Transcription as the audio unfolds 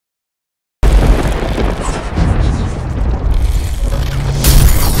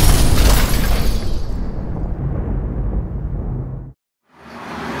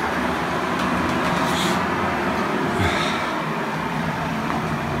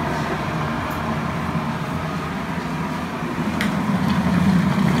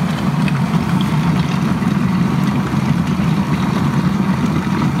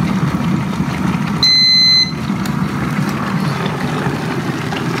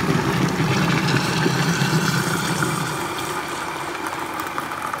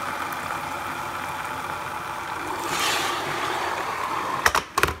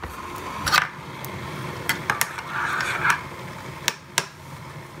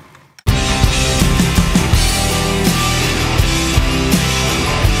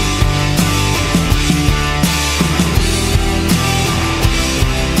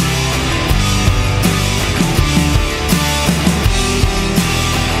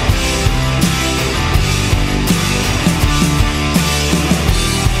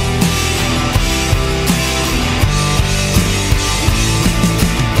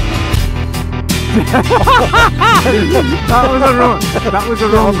That was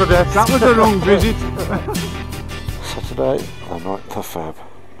a wrong visit. Saturday, the 9th of Feb.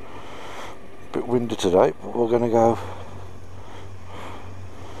 Bit windy today, but we're going to go.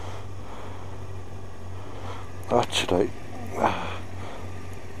 Actually,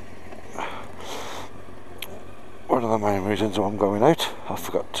 one of the main reasons why I'm going out, I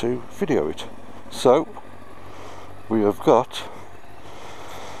forgot to video it. So, we have got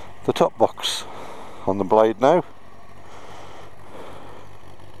the top box on the blade now.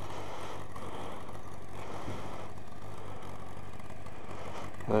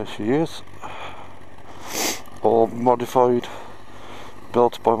 There she is, all modified,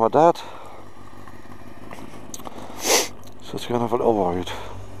 built by my dad. So let's go and have a little ride.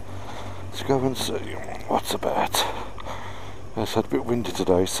 Let's go and see what's about. It's a bit windy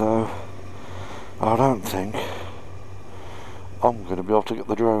today, so I don't think I'm going to be able to get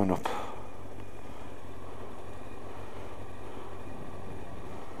the drone up.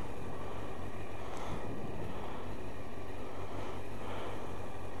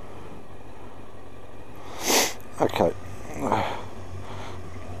 Okay,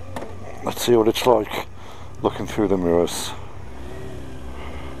 let's see what it's like looking through the mirrors.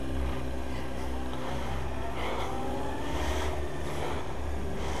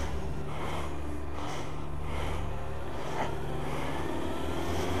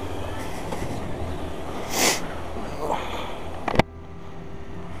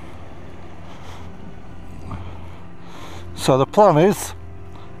 So the plan is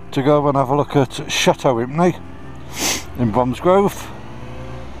to go and have a look at Chateau Impney in Bromsgrove,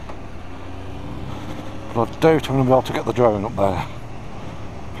 but I doubt I'm going to be able to get the drone up there.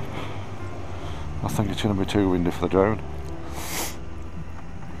 I think it's going to be too windy for the drone.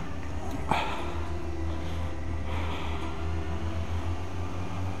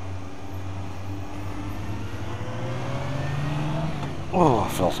 Oh,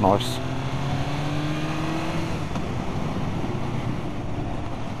 that feels nice.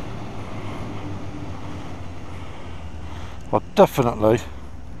 I definitely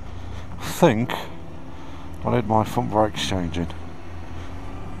think I need my front brakes changing.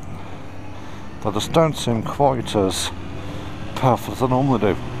 They just don't seem quite as powerful as they normally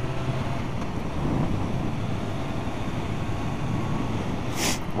do.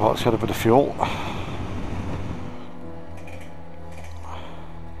 Well, let's get a bit of fuel.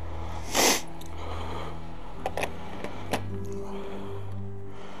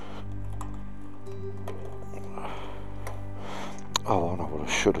 Oh, I know what I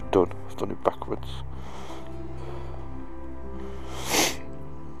should have done. I've done it backwards.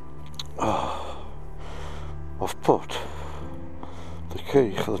 Oh, I've put the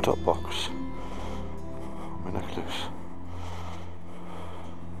key for the top box on my necklace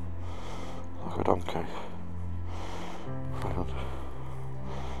like a donkey. And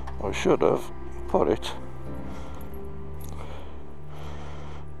I should have put it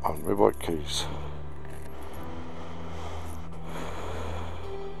on my bike keys.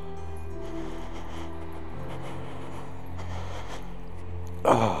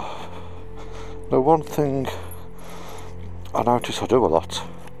 Now, one thing I notice I do a lot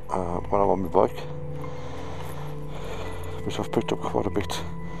when I'm on my bike, which I've picked up quite a bit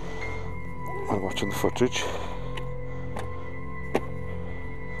when watching the footage,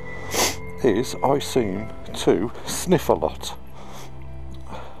 is I seem to sniff a lot.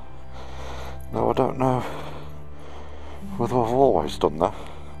 Now, I don't know whether I've always done that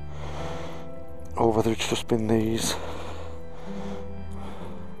or whether it's just been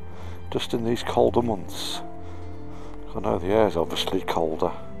just in these colder months. I know the air's obviously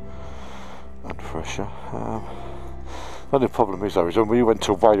colder and fresher. The only problem is though, is when we went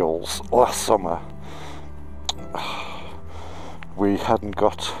to Wales last summer, we hadn't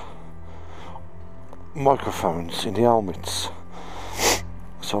got microphones in the helmets,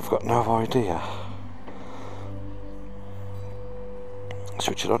 so I've got no idea.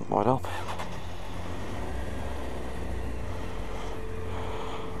 Switch it on, might help.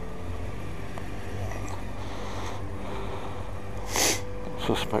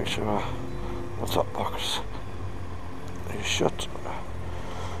 Just make sure the top box is shut.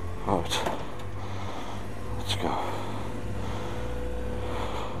 Right, let's go.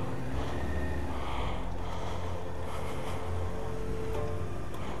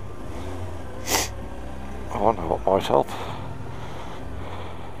 I wonder what might help.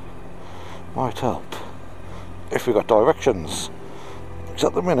 Might help if we got directions, because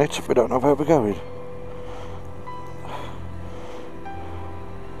at the minute we don't know where we're going.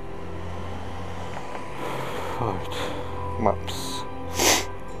 Right, maps.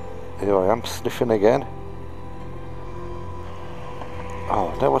 Here. here I am, sniffing again.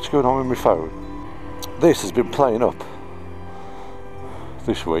 Oh, now what's going on with my phone? This has been playing up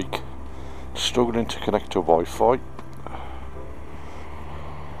this week, struggling to connect to Wi-Fi.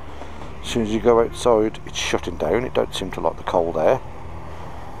 As soon as you go outside, it's shutting down. It don't seem to like the cold air.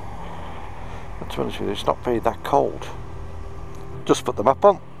 And to be honest with you, it's not very that cold. Just put the map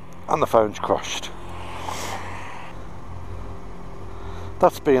on, and the phone's crashed.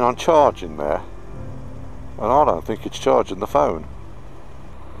 That's been on charging there, and I don't think it's charging the phone.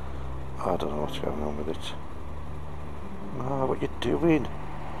 I don't know what's going on with it. No, what you doing?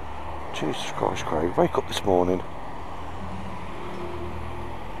 Jesus Christ, Craig, wake up this morning.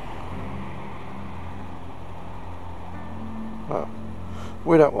 No,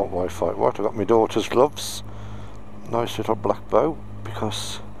 we don't want Wi-Fi. Right, I've got my daughter's gloves. Nice little black bow,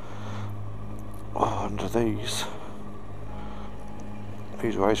 because under these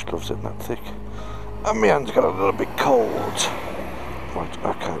race gloves isn't that thick. And my hands got a little bit cold. Right,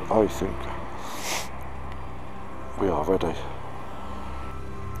 okay, I think we are ready.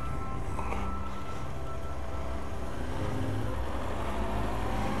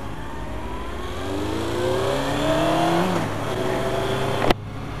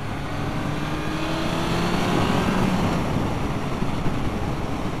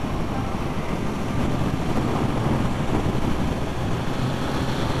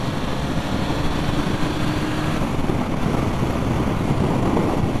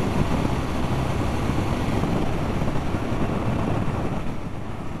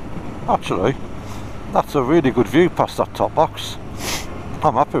 Actually, that's a really good view past that top box.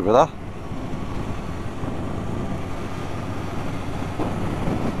 I'm happy with that.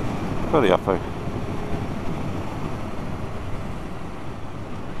 Very happy.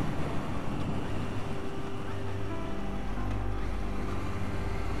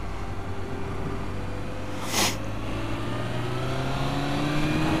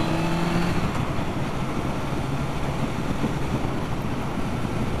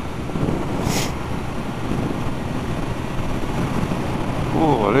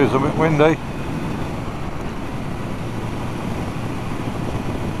 Oh, it is a bit windy.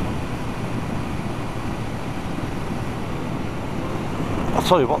 I'll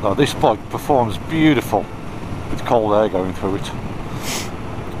tell you what though, this bike performs beautiful with cold air going through it.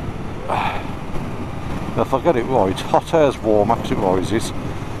 Now if I get it right, hot air's warm as it rises,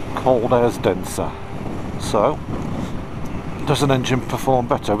 cold air's denser. So, does an engine perform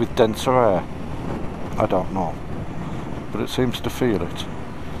better with denser air? I don't know, but it seems to feel it.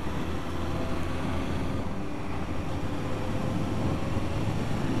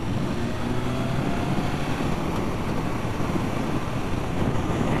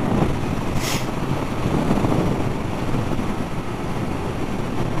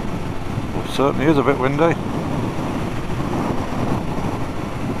 It certainly is a bit windy.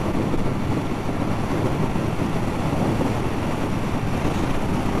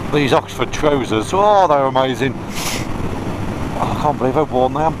 These Oxford trousers, oh they're amazing. Oh, I can't believe how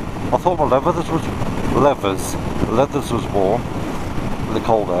warm they am. I thought my leathers was warm with the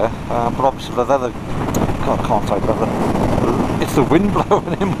cold air, but obviously the leather, God, I can't say leather. It's the wind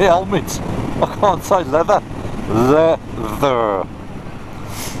blowing in my helmet. I can't say leather. Leather.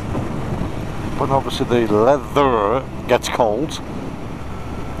 When obviously the leather gets cold,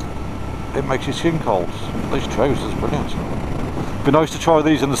 it makes your skin cold. These trousers, brilliant. Be nice to try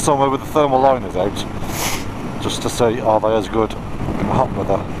these in the summer with the thermal liners out, just to see are they as good in the hot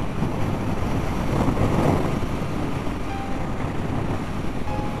weather.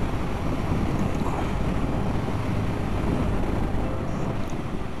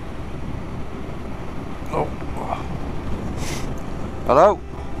 Oh. Hello?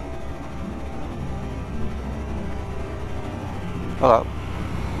 Hello?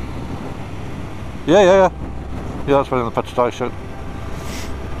 Yeah, that's been in the petrol station.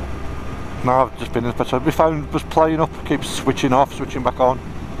 No, I've just been in the petrol. My phone was playing up, keeps switching off, switching back on.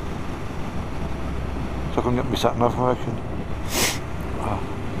 So I can get my sat nav working.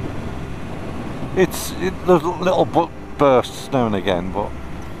 There's little bursts now and again, but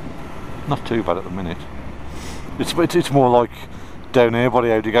not too bad at the minute. It's more like down here by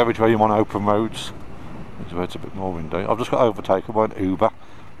the Audi garage where you're on open roads. It's where it's a bit more windy. I've just got overtaken by an Uber.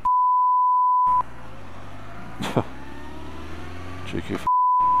 Cheeky f***.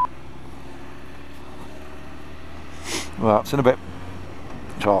 Well, it's in a bit.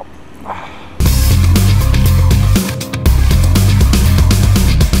 Top.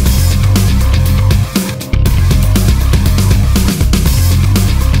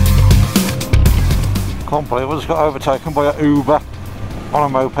 Can't believe I just got overtaken by an Uber on a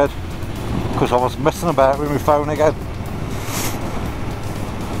moped. because I was messing about with my phone again.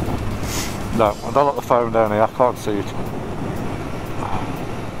 No, I don't like the phone down here, I can't see it.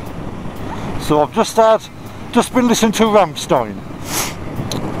 So I've just been listening to Rammstein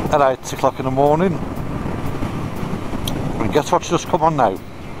at 8 o'clock in the morning. And guess what's just come on now?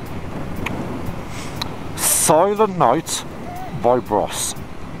 Silent Night by Bros. On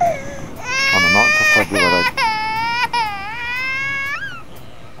the 9th of February.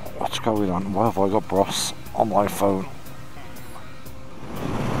 What's going on? Why have I got Bros on my phone?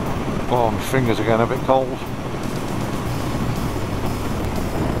 Oh, my fingers are getting a bit cold.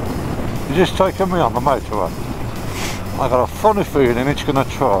 You're just taking me on the motorway. I got a funny feeling it's going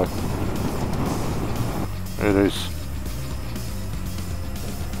to try. It is.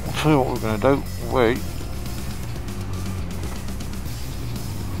 I'll tell you what we're going to do. We're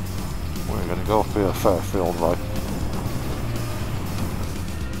going to go up here Fairfield Way.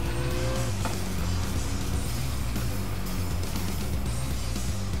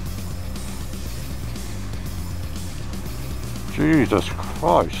 Jesus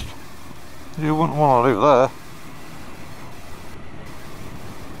Christ. You wouldn't want to live there.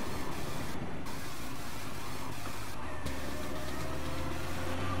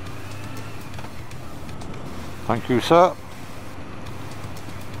 Thank you, sir.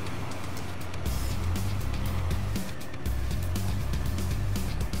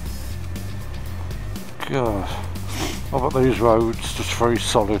 God, I bet these roads just very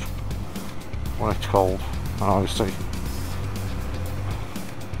solid when it's cold and icy.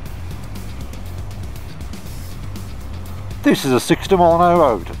 This is a 60-mile-an-hour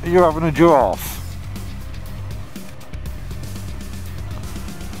road. You're having a giraffe.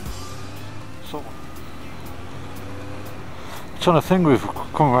 So, it's on a thing we've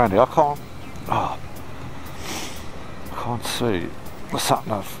come around here. I can't see the sat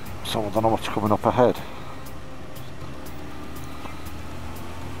nav, so I don't know what's coming up ahead.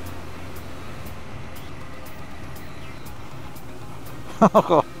 I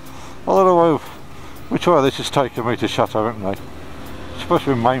don't know which way this is taking me to Chateau Impney. It's supposed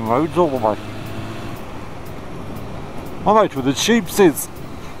to be main roads all the way. I'm out with the sheepsies.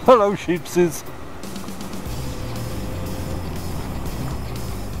 Hello, sheepsies.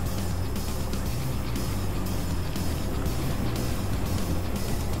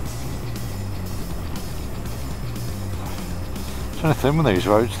 It's only thing with these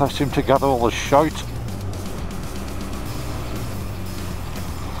roads, they seem to gather all the shite.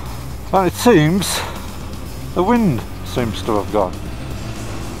 And it seems the wind seems to have gone.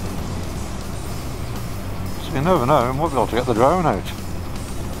 So you never know, we might be able to get the drone out.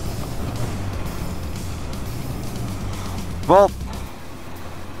 Well,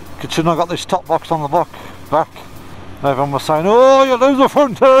 considering I got this top box on the back, and everyone was saying, oh, you lose the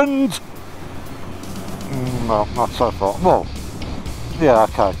front end! No, not so far. Well, yeah,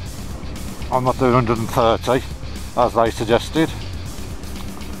 okay. I'm not doing 130, as they suggested.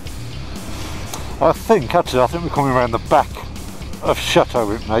 I think we're coming around the back of Chateau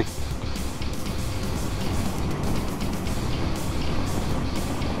Impney.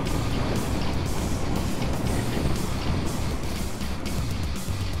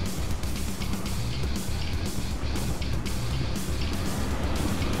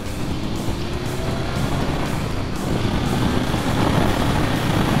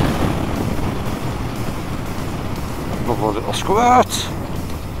 Lovely little squirt.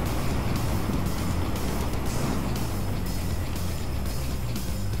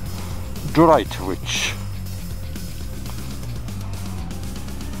 Droitwich.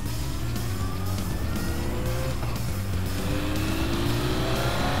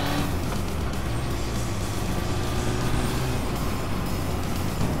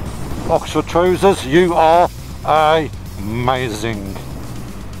 Oxford trousers, you are amazing.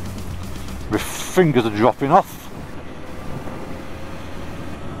 My fingers are dropping off.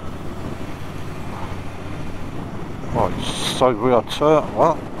 Right, so we are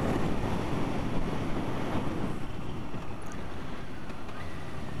well.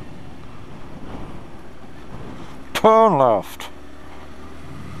 Turn left.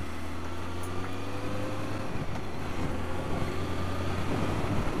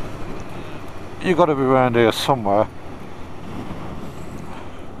 You got to be around here somewhere.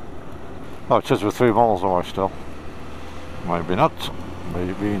 Oh, it says we're 3 miles away still. Maybe not.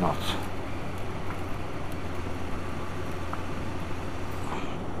 Maybe not.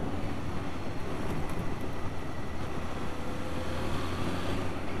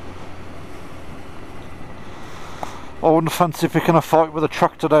 I wouldn't fancy picking a fight with a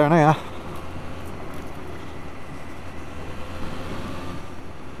tractor down here.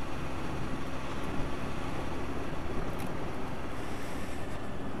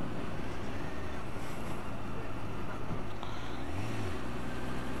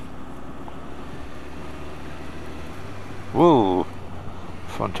 Whoa,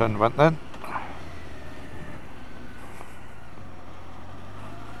 front end went then.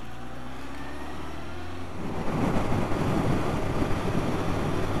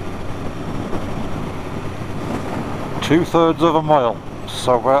 Two-thirds of a mile.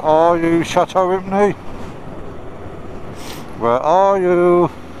 So where are you, Chateau Impney? Where are you?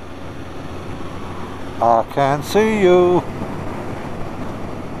 I can't see you.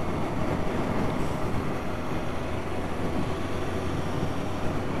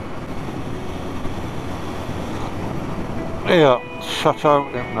 Here, Chateau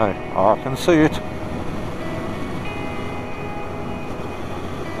Impney. I can see it.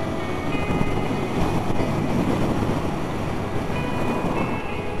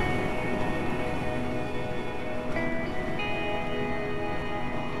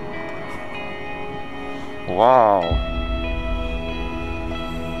 Wow.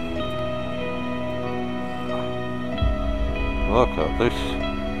 Look at this.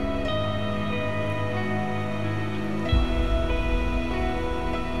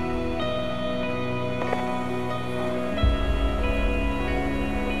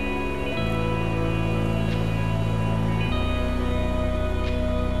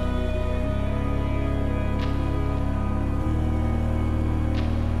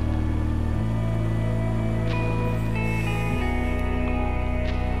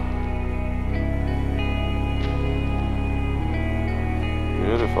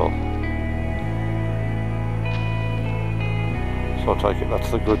 Beautiful. So I take it that's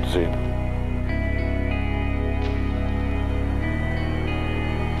the goods in.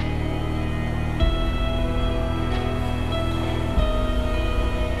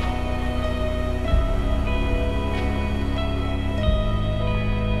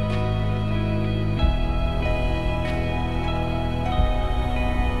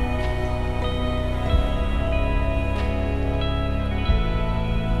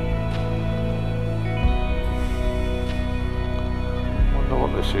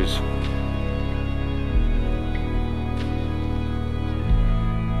 This is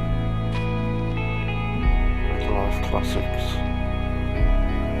Life Classics,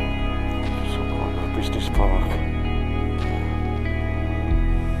 some kind of business park.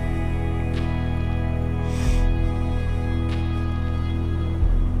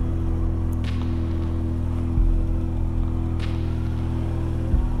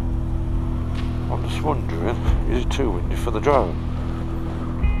 I'm just wondering, is it too windy for the drone?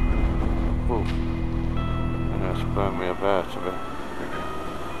 It's blown me about a bit.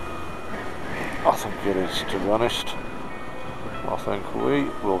 I think it is, to be honest. I think we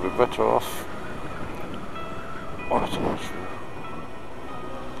will be better off on it.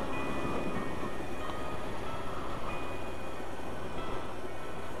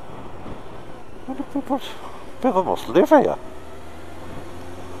 People must live here.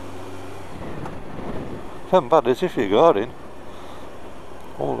 How bad is if you got in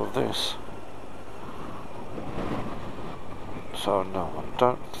all of this. So no, I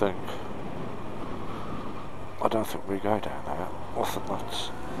don't think we go down there. I think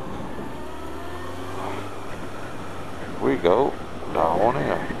that's we go down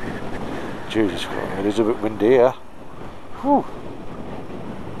here. Jesus Christ, it is a bit windy here. Whew.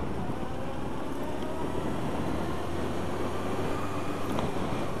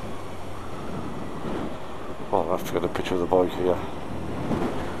 Well, I'll have to get a picture of the bike here.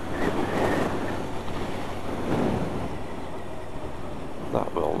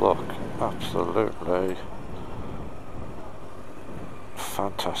 That will look absolutely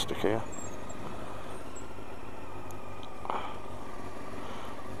fantastic here.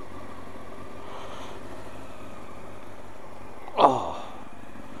 Oh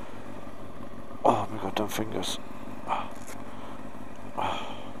my god, damn fingers.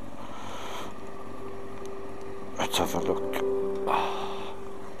 Let's have a look.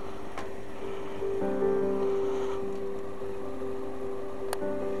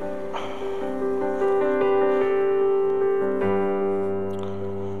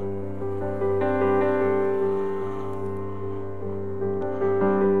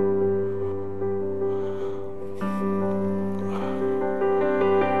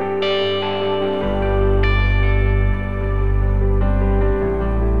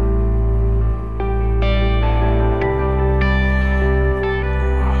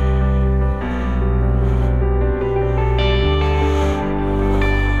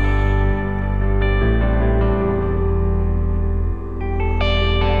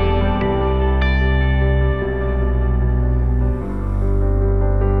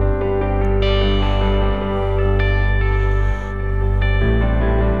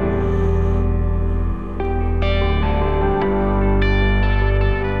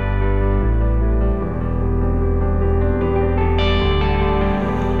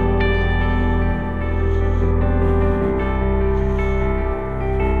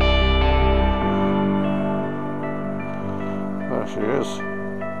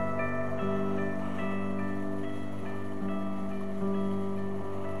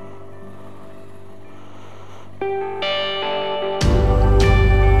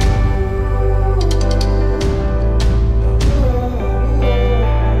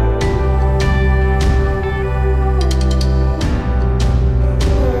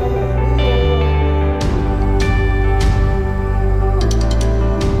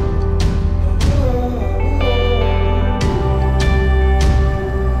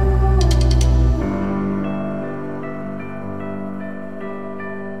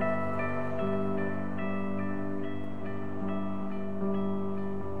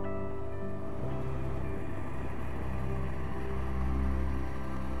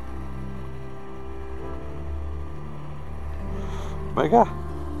 Mega.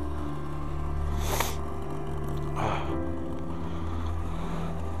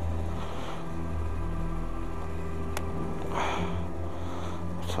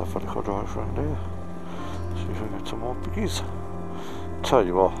 Let's have a little drive around here. See if we can get some more piggies. Tell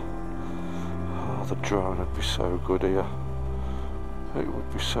you what, oh, the drone would be so good here. It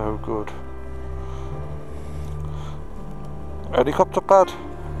would be so good. Helicopter pad.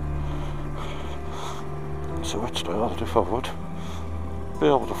 So actually, I'd if I would be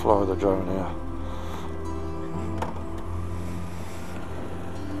able to fly the drone here.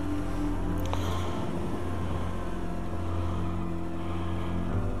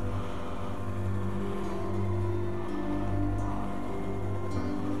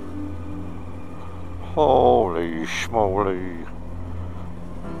 Holy schmoly.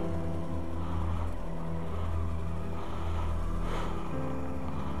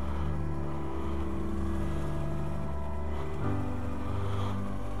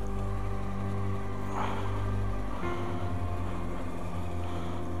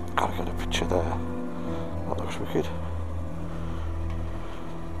 Gotta get a picture there. That looks wicked.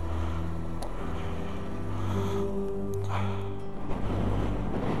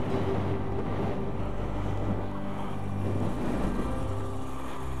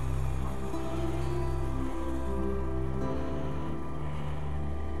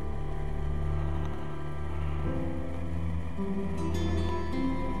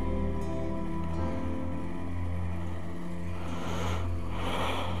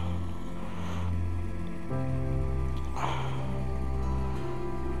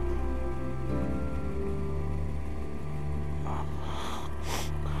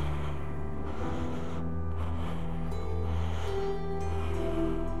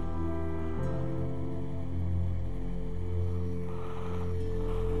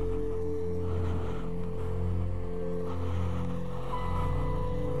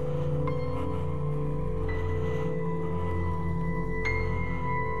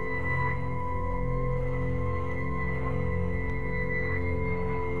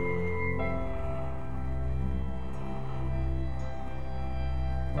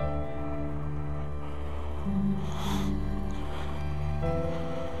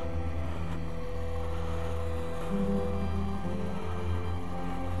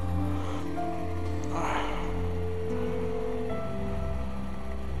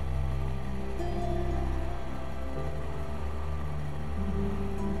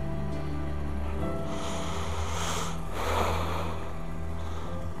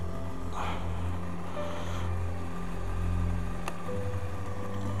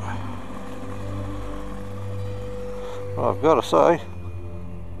 Well, I've got to say,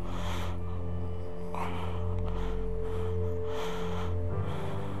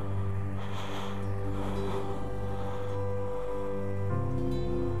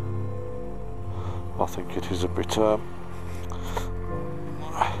 I think it is a bit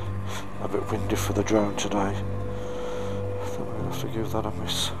windy for the drone today. I think we're going to have to give that a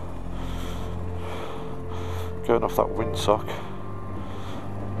miss. Going off that windsock.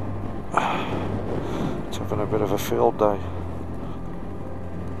 It's having a bit of a field day.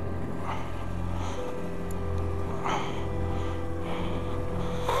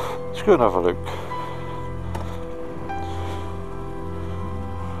 Let's go and have a look.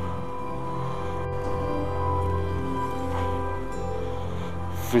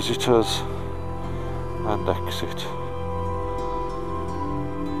 Visitors and exit.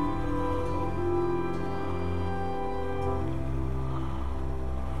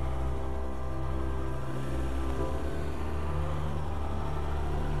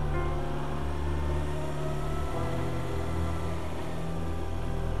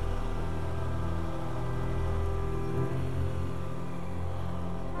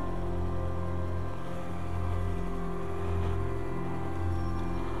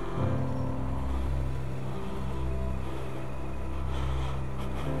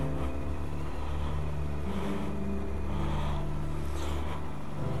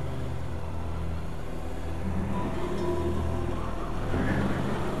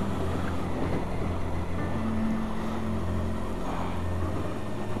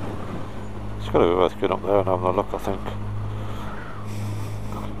 It's got to be worth getting up there and having a look, I think.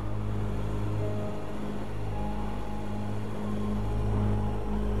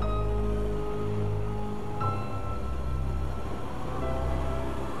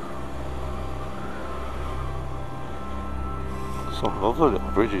 Some lovely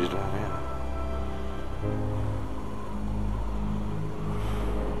little bridges down here.